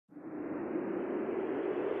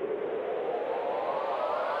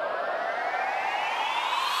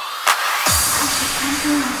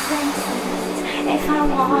if I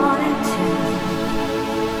wanted to.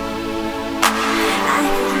 I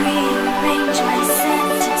could rearrange my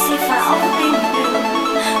sentence if I only knew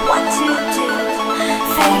what to do.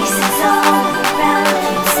 Faces all around,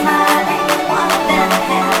 keep smiling, what the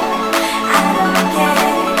hell? I don't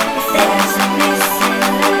care if there's a missing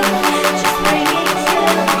link, just bring it to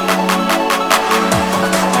me.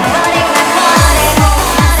 Narcotic,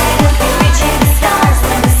 we'll be reaching the stars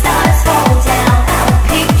when the stars fall down. I will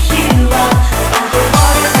pick you up while the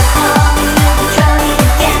waters are calm. You'll be drowning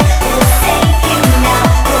again. We'll save you now.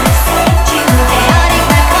 Would have saved you then.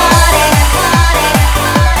 Narcotic.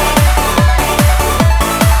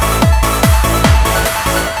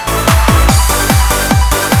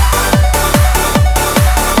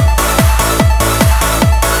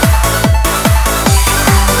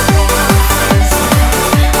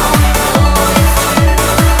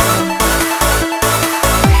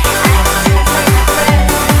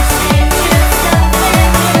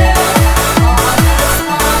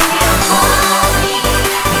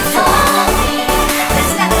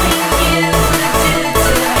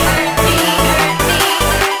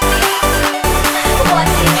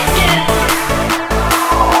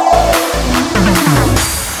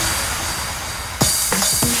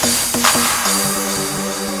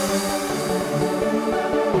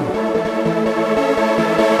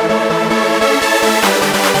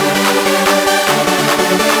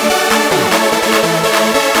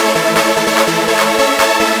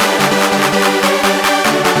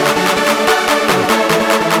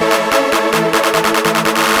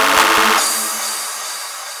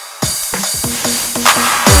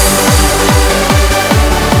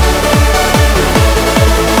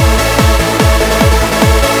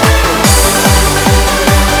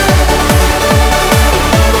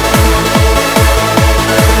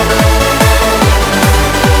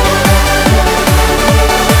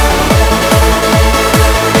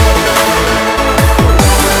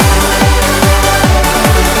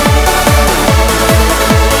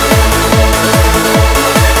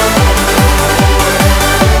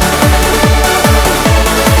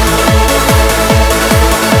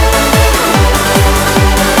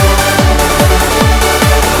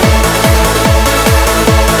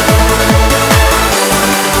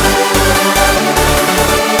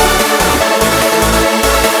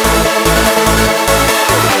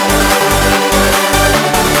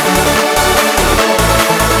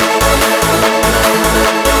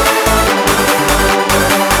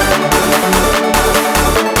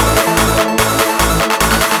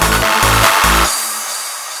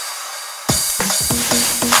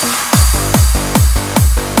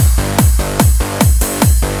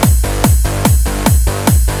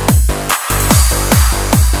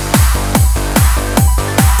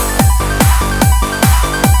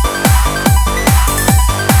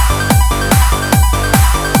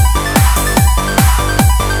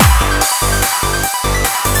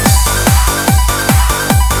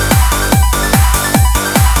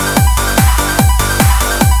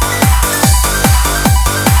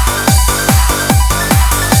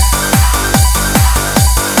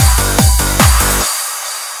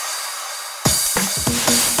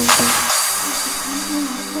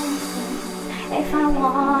 If I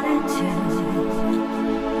wanted to,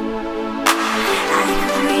 I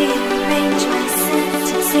could rearrange my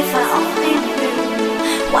sentence if I only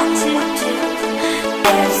knew what to do.